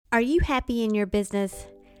Are you happy in your business?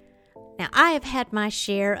 Now, I have had my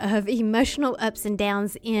share of emotional ups and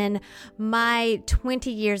downs in my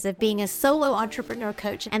 20 years of being a solo entrepreneur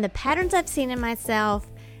coach. And the patterns I've seen in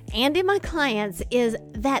myself and in my clients is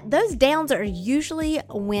that those downs are usually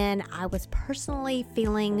when I was personally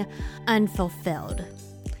feeling unfulfilled.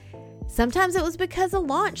 Sometimes it was because of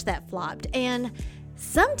launch that flopped, and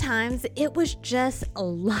sometimes it was just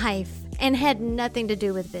life and had nothing to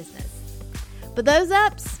do with business. But those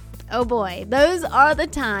ups, oh boy, those are the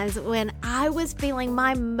times when I was feeling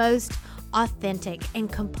my most authentic and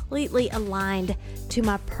completely aligned to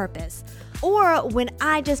my purpose, or when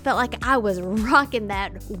I just felt like I was rocking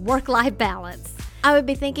that work-life balance. I would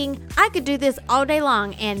be thinking I could do this all day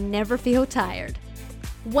long and never feel tired.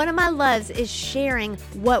 One of my loves is sharing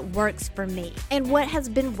what works for me and what has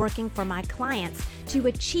been working for my clients to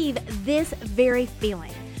achieve this very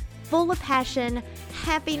feeling, full of passion,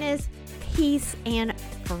 happiness, peace, and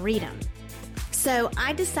freedom. So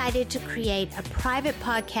I decided to create a private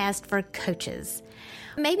podcast for coaches.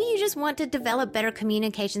 Maybe you just want to develop better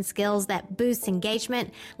communication skills that boosts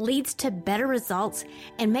engagement, leads to better results,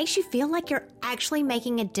 and makes you feel like you're actually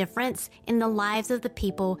making a difference in the lives of the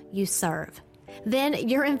people you serve. Then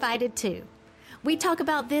you're invited too. We talk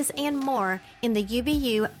about this and more in the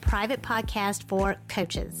UBU private podcast for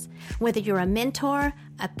coaches. Whether you're a mentor,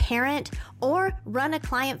 a parent, or run a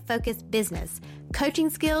client-focused business, coaching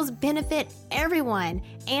skills benefit everyone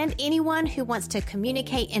and anyone who wants to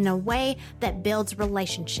communicate in a way that builds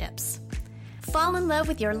relationships. Fall in love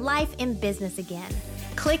with your life and business again.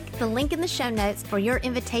 Click the link in the show notes for your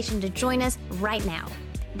invitation to join us right now.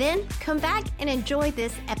 Then come back and enjoy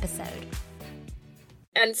this episode.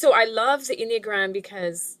 And so I love the Enneagram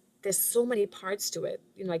because there's so many parts to it.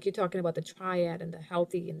 You know, like you're talking about the triad and the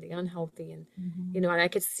healthy and the unhealthy. And, you know, and I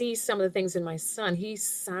could see some of the things in my son. He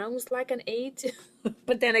sounds like an 8,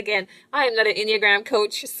 but then again, I am not an Enneagram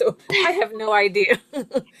coach, so I have no idea.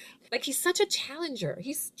 Like he's such a challenger.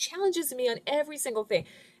 He challenges me on every single thing.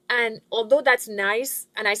 And although that's nice,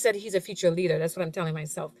 and I said he's a future leader, that's what I'm telling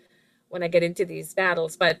myself when I get into these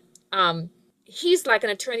battles. But he's like an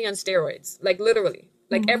attorney on steroids, like literally.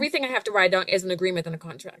 Like everything I have to write down is an agreement and a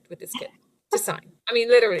contract with this kid to sign. I mean,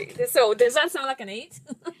 literally. So does that sound like an 8?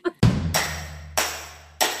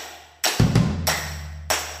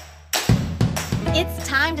 It's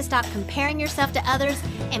time to stop comparing yourself to others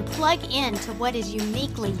and plug in to what is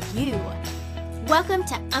uniquely you. Welcome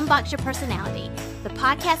to Unbox Your Personality, the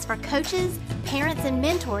podcast for coaches, parents, and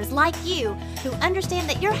mentors like you who understand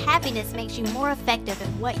that your happiness makes you more effective at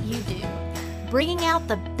what you do, bringing out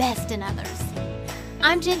the best in others.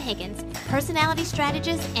 I'm Jen Higgins, personality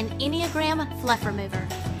strategist and Enneagram fluff remover.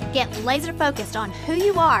 Get laser focused on who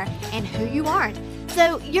you are and who you aren't,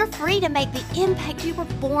 so you're free to make the impact you were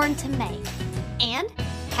born to make. And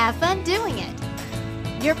have fun doing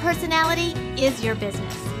it. Your personality is your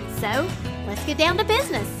business, so let's get down to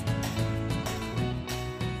business.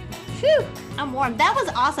 Phew, I'm warm. That was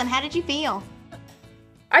awesome. How did you feel?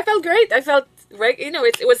 I felt great. I felt, you know,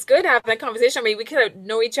 it was good having a conversation. I mean, we could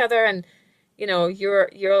know each other, and you know, you're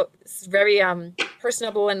very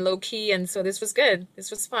personable and low key, and so this was good.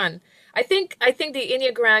 This was fun. I think the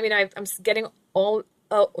Enneagram. You know, I'm getting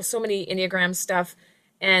so many Enneagram stuff,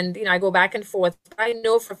 and you know, I go back and forth. I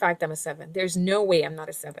know for a fact I'm a 7. There's no way I'm not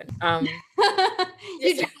a 7.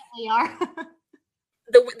 You definitely are.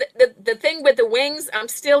 The thing with the wings, I'm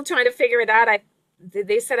still trying to figure it out.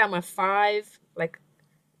 They said I'm a 5, like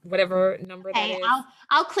whatever number that is.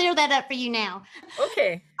 I'll clear that up for you now.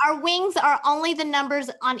 Okay. Our wings are only the numbers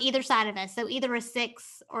on either side of us, so either a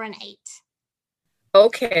 6 or an 8.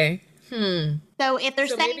 Okay. So if they're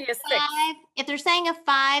saying a 5, if they're saying a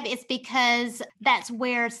 5, it's because that's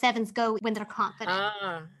where 7s go when they're confident.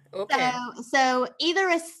 Ah, okay. So either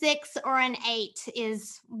a 6 or an 8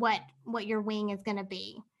 is what your wing is going to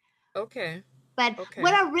be. Okay. But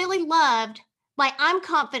what I really loved, like I'm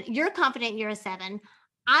confident, you're a 7.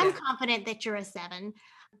 I'm confident that you're a 7.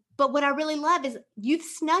 But what I really love is you've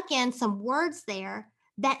snuck in some words there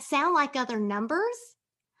that sound like other numbers.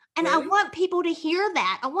 And really? I want people to hear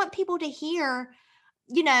that. I want people to hear,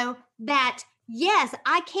 you know, that, yes,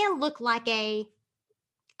 I can look like I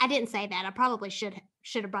didn't say that. I probably should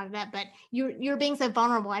have brought it up, but you're being so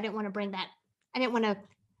vulnerable. I didn't want to bring that. I didn't want to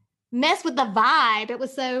mess with the vibe. It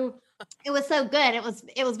was so good.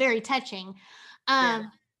 It was very touching.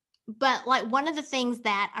 But like one of the things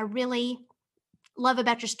that I really love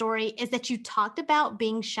about your story is that you talked about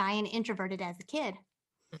being shy and introverted as a kid.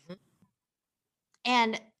 Mm-hmm.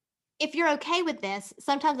 And if you're okay with this,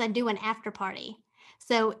 sometimes I do an after party.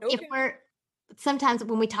 So sometimes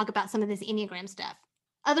when we talk about some of this Enneagram stuff,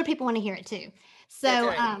 other people want to hear it too.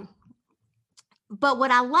 So, Okay. but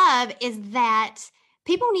what I love is that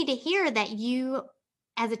people need to hear that you,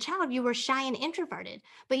 as a child, you were shy and introverted,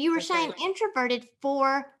 but you were That's shy right. and introverted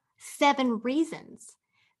for 7 reasons.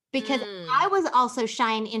 Because Mm. I was also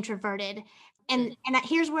shy and introverted, Mm. and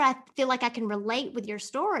here's where I feel like I can relate with your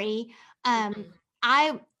story. Um, Mm-hmm.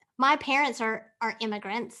 I my parents are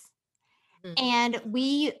immigrants, Mm. and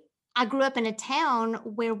I grew up in a town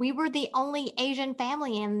where we were the only Asian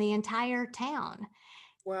family in the entire town,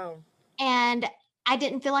 Wow. and I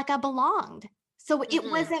didn't feel like I belonged. So it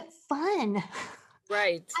Mm-hmm. wasn't fun.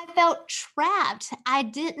 Right. I felt trapped.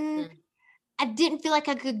 Mm. I didn't feel like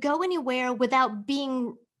I could go anywhere without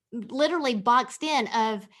being literally boxed in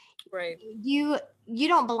of Right. you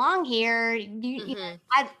don't belong here. Mm-hmm.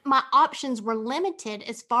 My options were limited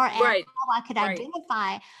as far as Right. how I could Right.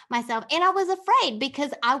 identify myself, and I was afraid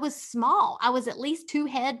because I was small. I was at least 2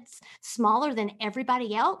 heads smaller than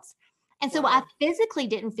everybody else, and so I Wow. physically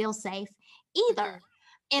didn't feel safe either.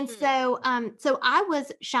 Mm-hmm. And Mm-hmm. so I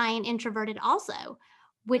was shy and introverted also,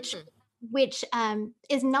 which Mm.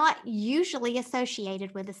 is not usually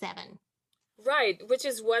associated with a 7. Right, which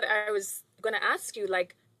is what I was going to ask you.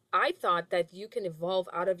 Like, I thought that you can evolve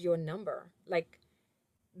out of your number. Like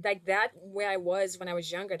that where I was when I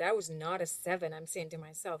was younger, that was not a 7, I'm saying to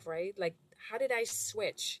myself, right? Like, how did I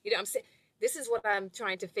switch? I'm saying this is what I'm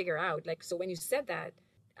trying to figure out. Like, so when you said that,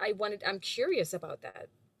 I'm curious about that.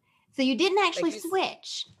 So you didn't Like actually you,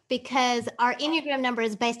 switch because our Enneagram number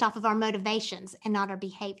is based off of our motivations and not our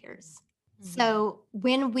behaviors. mm-hmm, So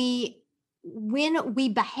when we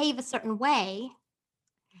behave a certain way,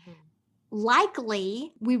 mm-hmm.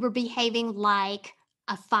 likely we were behaving like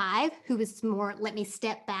a 5 who is more, let me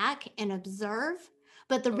step back and observe.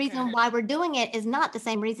 But the Okay, reason why we're doing it is not the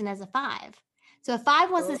same reason as a 5. So a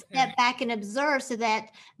 5 wants to okay, step back and observe so that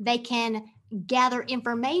they can gather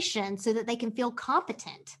information so that they can feel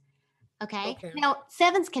competent. Okay. okay, Now,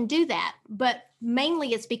 7s can do that, but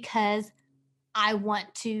mainly it's because I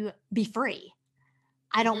want to be free.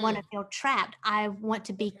 I don't want mm-hmm, to feel trapped. I want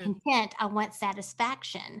to be okay, content. I want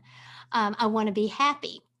satisfaction. I want to be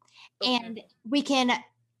happy. okay, And we can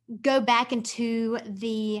go back into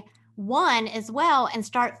the 1 as well and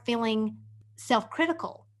start feeling self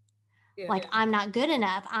critical, yeah, like I'm not good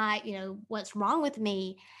enough. What's wrong with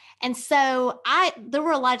me? And so there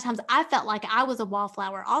were a lot of times I felt like I was a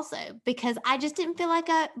wallflower also because I just didn't feel like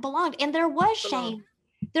I belonged. And there was belong. shame.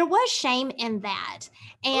 There was shame in that.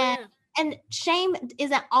 Oh And yeah, and shame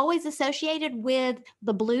isn't always associated with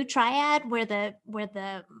the blue triad where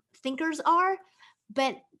the thinkers are,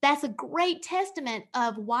 but that's a great testament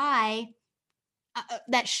of why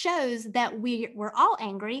that shows that we're all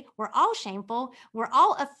angry, we're all shameful, we're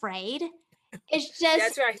all afraid. It's just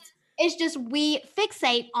that's right. it's just we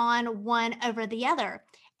fixate on one over the other.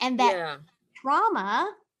 And that Yeah,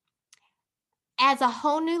 trauma adds a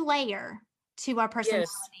whole new layer to our yes,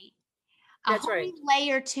 personality, a that's whole right. new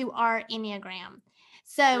layer to our Enneagram.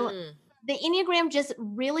 So Mm, the Enneagram just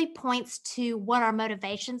really points to what our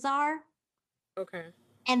motivations are okay.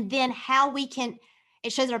 and then how we can,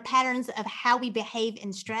 it shows our patterns of how we behave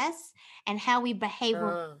in stress and how we behave when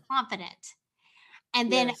Uh, we're confident.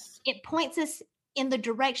 And then yes. it points us in the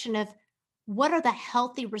direction of what are the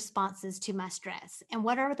healthy responses to my stress and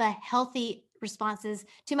what are the healthy responses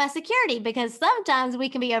to my security, because sometimes we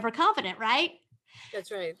can be overconfident, right?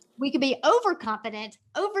 That's right. We can be overconfident,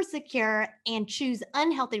 oversecure, and choose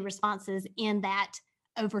unhealthy responses in that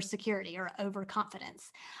oversecurity or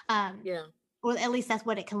overconfidence. Um, Yeah. or at least that's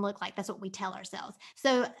what it can look like. That's what we tell ourselves.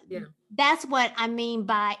 So Yeah. that's what I mean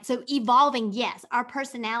by so evolving. Yes, our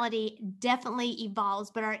personality definitely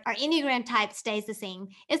evolves, but our Enneagram type stays the same.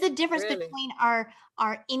 It's the difference Really. between our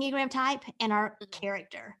Enneagram type and our Mhm.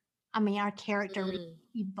 character. I mean, our character Mm,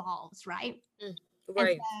 evolves, right? mm. And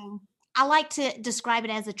Right. so I like to describe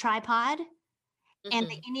it as a tripod, and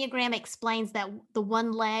the Hmm. Enneagram explains that the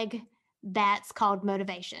one leg that's called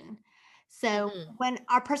motivation. So Hmm. when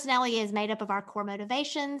our personality is made up of our core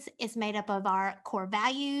motivations, it's made up of our core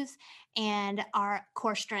values and our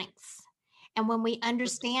core strengths. And when we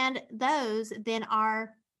understand those, then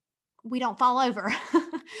our we don't fall over.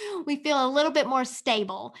 We feel a little bit more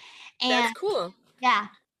stable. And That's cool. yeah,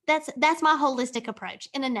 that's my holistic approach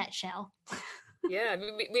in a nutshell. Yeah.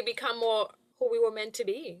 We become more who we were meant to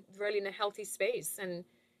be, really in a healthy space. And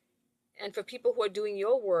for people who are doing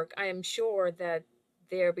your work, I am sure that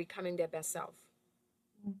they're becoming their best self.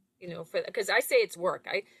 For because I say it's work.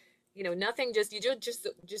 Nothing just you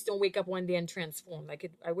just don't wake up one day and transform.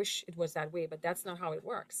 Like I wish it was that way, but that's not how it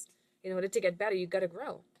works. In order to get better, you got to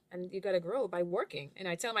grow, and you got to grow by working. And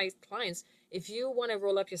I tell my clients, if you want to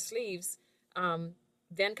roll up your sleeves,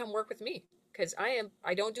 then come work with me. because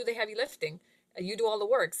I don't do the heavy lifting. You do all the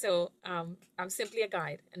work. So I'm simply a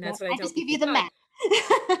guide. And Yeah, that's what I I tell just give you people. the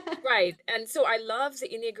But map. right. And so I love the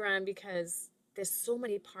Enneagram because there's so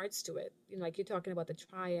many parts to it. Like you're talking about the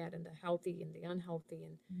triad and the healthy and the unhealthy.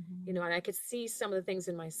 And, Mhm. and I could see some of the things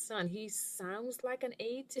in my son. He sounds like an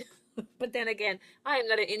eight, but then again, I am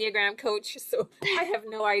not an Enneagram coach, so I have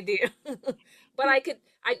no idea. But I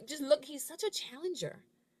just look, he's such a challenger.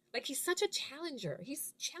 Like he's such a challenger. He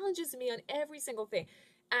challenges me on every single thing.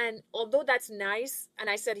 And although that's nice, and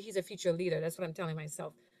I said he's a future leader, that's what I'm telling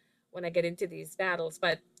myself when I get into these battles.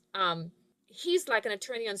 But um, he's like an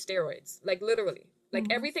attorney on steroids, like literally. Like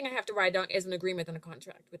Mhm. everything I have to write down is an agreement and a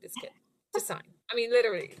contract with this kid to sign. I mean,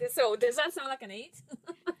 literally. So does that sound like an eight?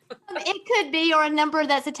 It could be, or a number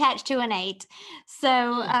that's attached to an eight. So,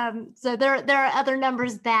 Mm, so there are other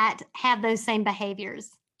numbers that have those same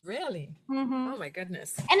behaviors. really? Hmm. Oh my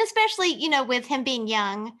goodness. And especially, with him being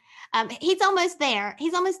young, he's almost there.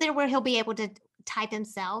 He's almost there where he'll be able to type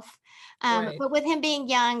himself. Right. But with him being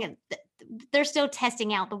young, they're still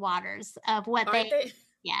testing out the waters of what Aren't they, they?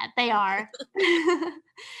 yeah, they are.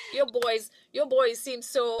 Your boys seem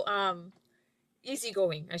so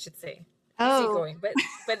easygoing, I should say. Oh, Easygoing.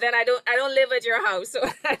 But then I don't live at your house, so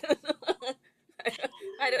I don't know.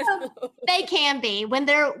 I don't know. they can be when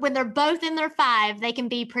they're both in their five. They can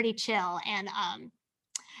be pretty chill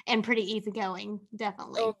and pretty easygoing,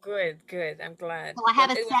 definitely. Oh, good, good. I'm glad. So I have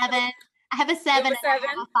But a it was so, seven. I have a you seven have and a I have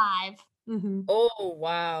seven? a 5. Mm-hmm. Oh,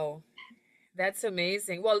 wow. That's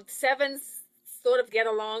amazing. Well, sevens sort of get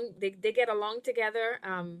along. They get along together.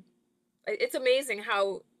 It's amazing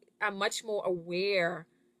how I'm much more aware.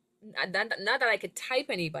 Not that I could type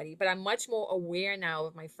anybody, but I'm much more aware now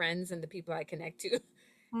of my friends and the people I connect to,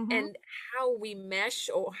 Mm-hmm. and how we mesh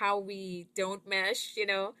or how we don't mesh.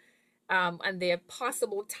 And their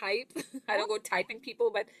possible type. I don't go typing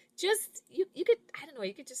people, but just you could, I don't know,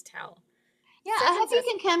 you could just tell. Yeah, I hope Sevens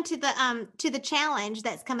you are can come to the challenge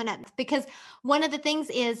that's coming up, because one of the things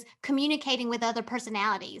is communicating with other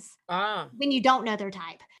personalities ah when you don't know their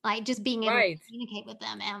type, like just being able to right. communicate with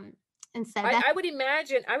them. And so I, that's I would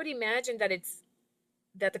imagine I would imagine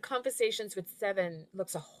that the conversations with seven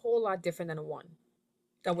looks a whole lot different than a one,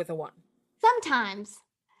 than with a one. sometimes.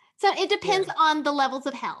 So it Yeah. depends on the levels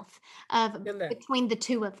of health of Feel that. between the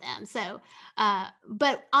two of them. So,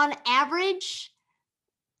 but on average,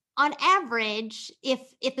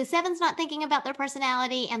 if the seven's not thinking about their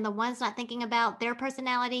personality and the one's not thinking about their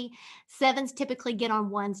personality, sevens typically get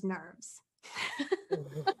on one's nerves.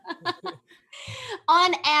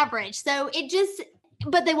 On average. So it just,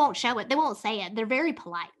 but they won't show it. They won't say it. They're very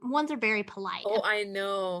polite. Ones are very polite. Oh, I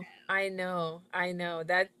know. I know.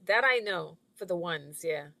 That I know for the ones,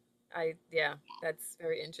 yeah. Yeah, that's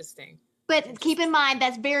very interesting. But keep in Interesting. mind,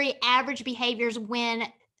 that's very average behaviors when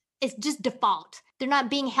it's just default. They're not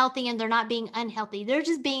being healthy and they're not being unhealthy. They're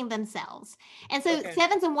just being themselves. And so Okay.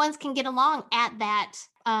 sevens and ones can get along at that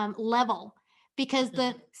level, because Mhm.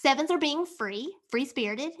 the sevens are being free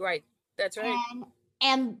spirited, Right. That's right.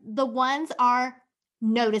 and the ones are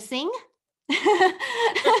noticing.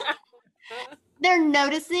 They're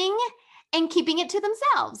noticing and keeping it to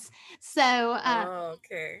themselves. So Oh,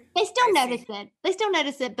 okay. they I still notice see. it. They still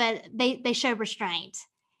notice it, but they show restraint.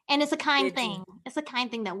 And it's a They kind do. thing. It's a kind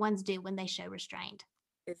thing that ones do when they show restraint.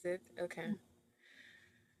 Is it? Okay.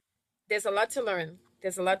 There's a lot to learn.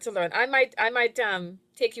 There's a lot to learn. I might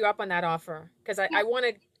take you up on that offer because I, Yeah. I want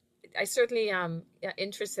to I certainly am, yeah,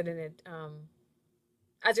 interested in it,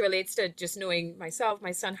 as it relates to just knowing myself,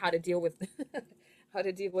 my son, how to deal with how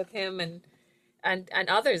to deal with him and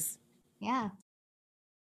others. Yeah.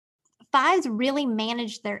 Fives really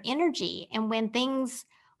manage their energy. And when things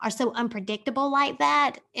are so unpredictable like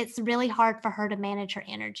that, it's really hard for her to manage her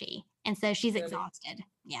energy. And so she's Really. exhausted.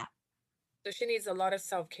 Yeah. So she needs a lot of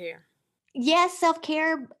self-care. Yes, self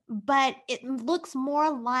care, but it looks more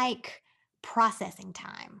like processing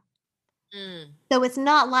time. Mm. So it's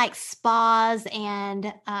not like spas and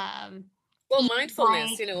Well, eat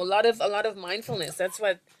mindfulness, right. a lot of mindfulness. That's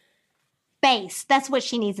what Space. That's what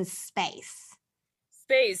she needs, is space.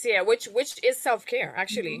 space, yeah, which is self-care Mhm.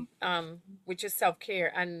 actually, which is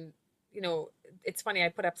self-care. And you know, it's funny, I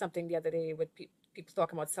put up something the other day with people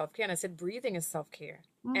talking about self-care, and I said breathing is self-care.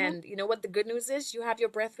 Mhm. And you know what the good news is? You have your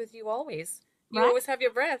breath with you always. You Right? always have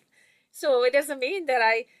your breath. So it doesn't mean that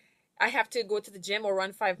I have to go to the gym or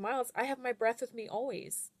run 5 miles. I have my breath with me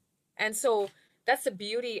always. And so that's the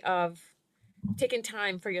beauty of taking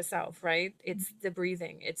time for yourself, right? It's the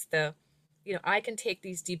breathing. It's I can take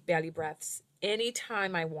these deep belly breaths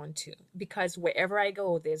anytime I want to because wherever I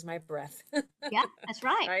go, there's my breath, Yeah, that's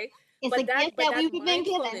right. right? It's a But that, gift but that that we've been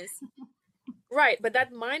given. mindfulness, Right, but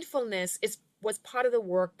that mindfulness was part of the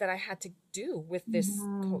work that I had to do with this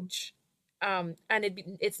Mhm. coach. And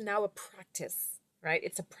it's now a practice, right?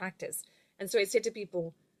 It's a practice. And so I say to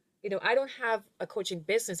people, I don't have a coaching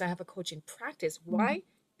business, I have a coaching practice. Mhm. Why?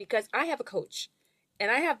 Because I have a coach and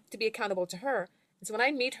I have to be accountable to her. And so when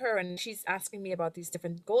I meet her and she's asking me about these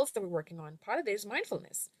different goals that we're working on, part of it is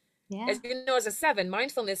mindfulness. Yeah, As you know, as a seven,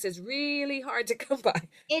 mindfulness is really hard to come by,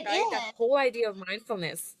 it right? That is. whole idea of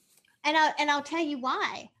mindfulness. And I'll tell you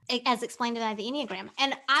why, as explained by the Enneagram.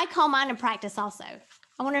 And I call mine a practice also.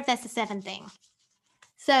 I wonder if that's the seventh thing.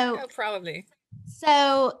 So Oh, probably.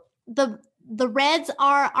 so the reds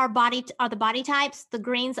are the body types, the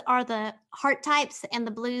greens are the heart types, and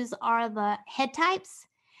the blues are the head types.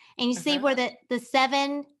 And you see Uh-huh. where the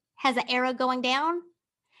seven has an arrow going down?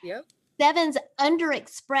 Yep. Sevens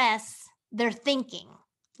underexpress their thinking.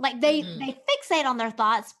 Like Mm-hmm. they fixate on their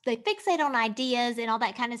thoughts, they fixate on ideas and all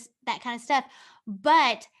that kind of stuff,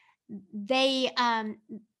 but they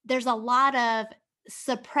there's a lot of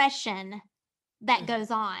suppression that Mm-hmm. goes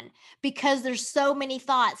on because there's so many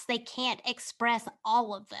thoughts they can't express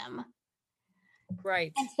all of them.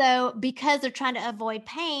 Right. And so because they're trying to avoid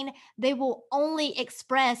pain, they will only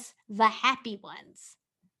express the happy ones.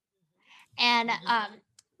 And Mm-hmm.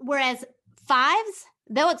 whereas fives,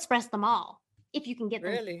 they'll express them all if you can get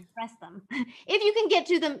them to Really? express them. If you can get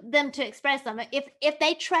to them to express them. If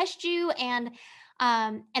they trust you and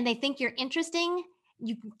they think you're interesting,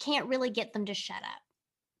 you can't really get them to shut up.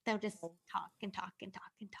 They'll just Oh, talk and talk and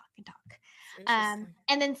talk and talk and talk. it's interesting.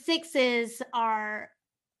 And then sixes are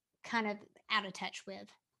kind of out of touch with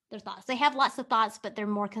their thoughts. They have lots of thoughts, but they're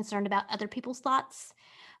more concerned about other people's thoughts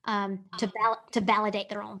to validate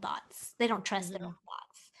their own thoughts. They don't trust their Mm-hmm. own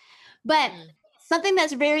thoughts. But Mm. something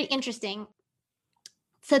that's very interesting.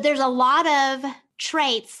 So there's a lot of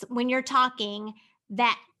traits when you're talking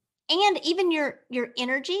that, and even your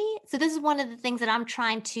energy. So this is one of the things that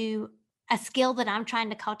a skill that I'm trying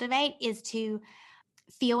to cultivate is to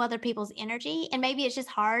feel other people's energy. And maybe it's just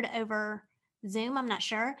hard over Zoom. I'm not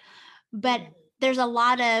sure, but Mm. there's a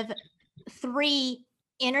lot of three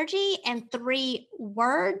energy and three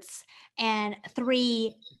words and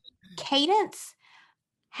three cadence.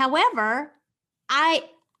 However, I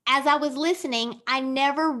as I was listening, I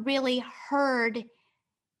never really heard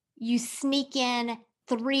you sneak in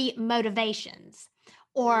three motivations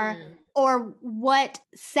or Mm. or what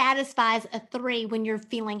satisfies a three when you're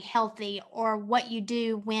feeling healthy or what you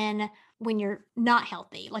do when you're not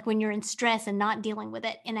healthy, like when you're in stress and not dealing with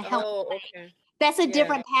it in a healthy Oh, way. okay. That's a Yeah.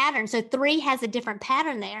 different pattern. So three has a different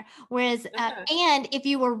pattern there. Whereas, Uh-huh. and if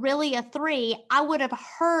you were really a three, I would have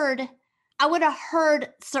heard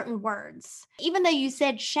certain words. Even though you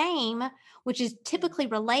said shame, which is Mm. typically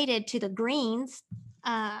related to the greens.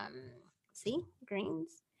 Um, see,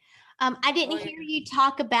 greens. I Oh, didn't yeah. hear you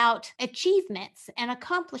talk about achievements and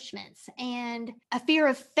accomplishments and a fear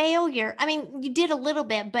of failure. I mean, you did a little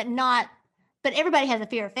bit, but not. But everybody has a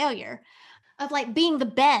fear of failure, of like being the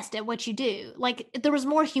best at what you do. Like there was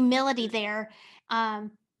more humility Mm. there.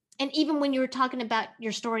 Um, and even when you were talking about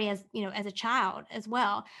your story as, as a child as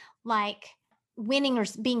well, like winning or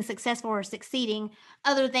being successful or succeeding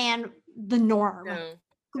other than the norm. No.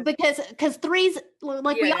 Because threes,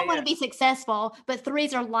 like we Yeah, all want yeah. to be successful, but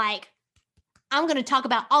threes are like, I'm going to talk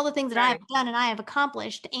about all the things that I have Right. done and I have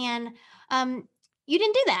accomplished. And um, you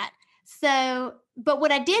didn't do that. So, but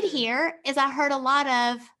what I did Mm. hear is I heard a lot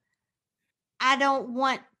of, I don't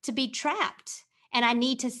want to be trapped and I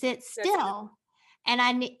need to sit That's it. still. And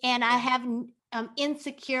I Yeah. have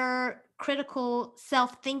insecure, critical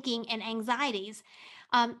self-thinking and anxieties.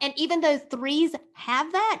 And even though threes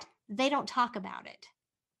have that, they don't talk about it.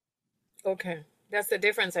 Okay. That's the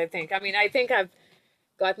difference, I think. I mean, I think I've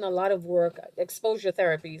gotten a lot of work. Exposure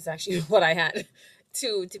therapy is actually what I had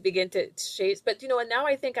to begin to shape. But and now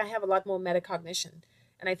I think I have a lot more metacognition.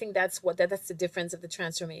 And I think that's the difference of the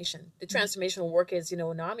transformation. The transformational work is,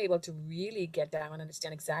 now I'm able to really get down and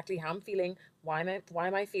understand exactly how I'm feeling, why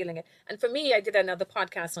am I feeling it. And for me, I did another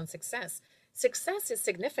podcast on success. Success is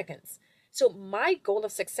significance. So my goal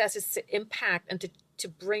of success is to impact and to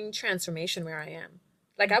bring transformation where I am.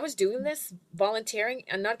 Like I was doing this volunteering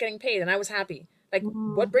and not getting paid, and I was happy. Like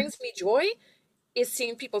what Mm, brings me joy is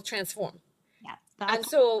seeing people transform. yeah, I And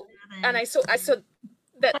totally so and love I so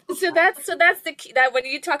that's the key. That when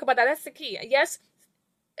you talk about that, that's the key. Yes,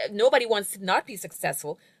 nobody wants to not be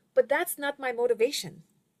successful, but that's not my motivation.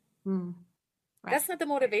 Mm, right. That's not the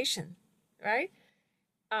motivation, right?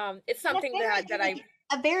 It's And something that I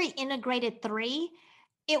a very integrated three,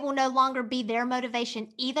 it will no longer be their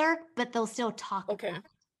motivation either, but they'll still talk about okay.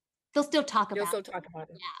 it. they'll still talk You'll about still it. talk about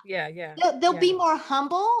it. Yeah. Yeah. They'll Yeah. be more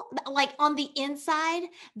humble, like on the inside,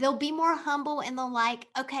 they'll be more humble and they'll like,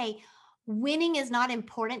 okay, winning is not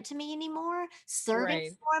important to me anymore. Serving Right.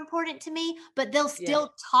 is more important to me, but they'll Yeah.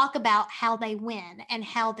 still talk about how they win and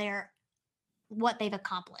what they've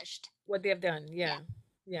accomplished. What they have done. Yeah.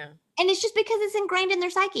 Yeah. And it's just because it's ingrained in their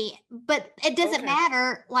psyche, but it doesn't Okay.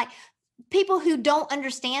 matter. Like people who don't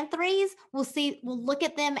understand threes will look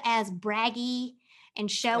at them as braggy and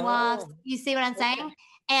show offs. Oh, You see what I'm okay. saying?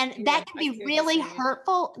 And Yeah, that can I be see what you're really saying.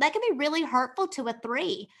 hurtful. That can be really hurtful to a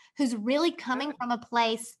three who's really coming from a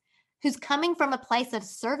place of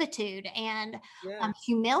servitude and Yeah.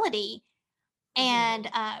 humility.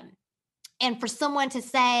 Mm-hmm. And for someone to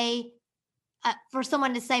say,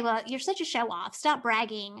 well, you're such a show off, stop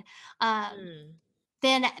bragging,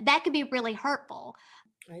 then that could be really hurtful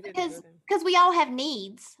I didn't know that. because we all have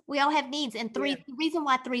needs. And Yeah. the reason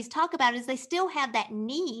why threes talk about it is they still have that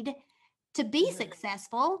need to be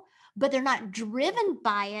successful, but they're not driven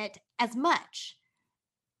by it as much.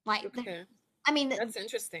 Like, Okay. I mean, That's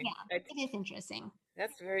interesting. yeah, it is interesting.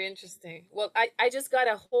 That's very interesting. Well, I just got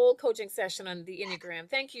a whole coaching session on the Enneagram.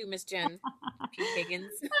 Thank you, Miss Jen P.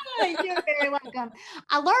 Higgins. You're very welcome.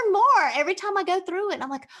 I learn more every time I go through it. And I'm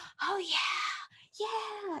like, oh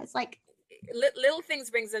yeah. It's like Little things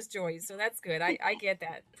brings us joy, so that's good. I get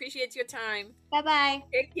that. Appreciate your time. bye-bye.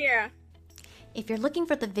 Take care. If you're looking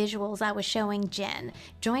for the visuals I was showing Jen,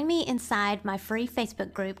 join me inside my free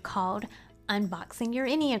Facebook group called Unboxing Your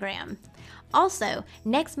Enneagram. Also,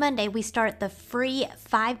 next Monday we start the free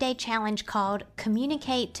 5-day challenge called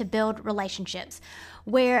Communicate to Build Relationships,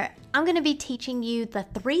 where I'm going to be teaching you the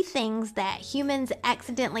 3 things that humans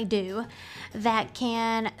accidentally do that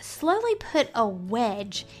can slowly put a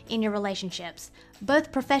wedge in your relationships,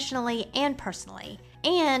 both professionally and personally,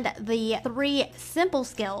 and the 3 simple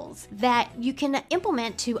skills that you can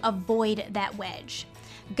implement to avoid that wedge.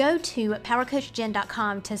 Go to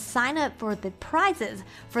powercoachjen.com to sign up for the prizes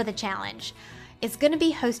for the challenge. It's going to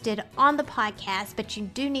be hosted on the podcast, but you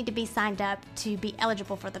do need to be signed up to be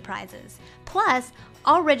eligible for the prizes. Plus,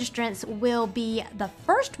 all registrants will be the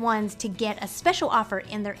first ones to get a special offer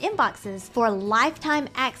in their inboxes for lifetime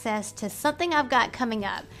access to something I've got coming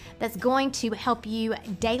up that's going to help you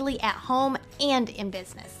daily at home and in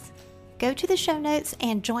business. Go to the show notes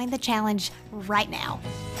and join the challenge right now.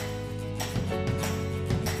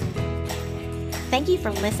 Thank you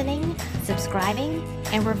for listening, subscribing,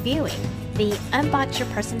 and reviewing the Unbox Your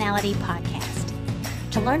Personality podcast.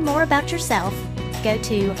 To learn more about yourself, go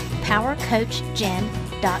to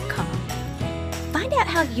powercoachjen.com. Find out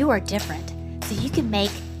how you are different so you can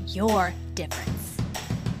make your difference.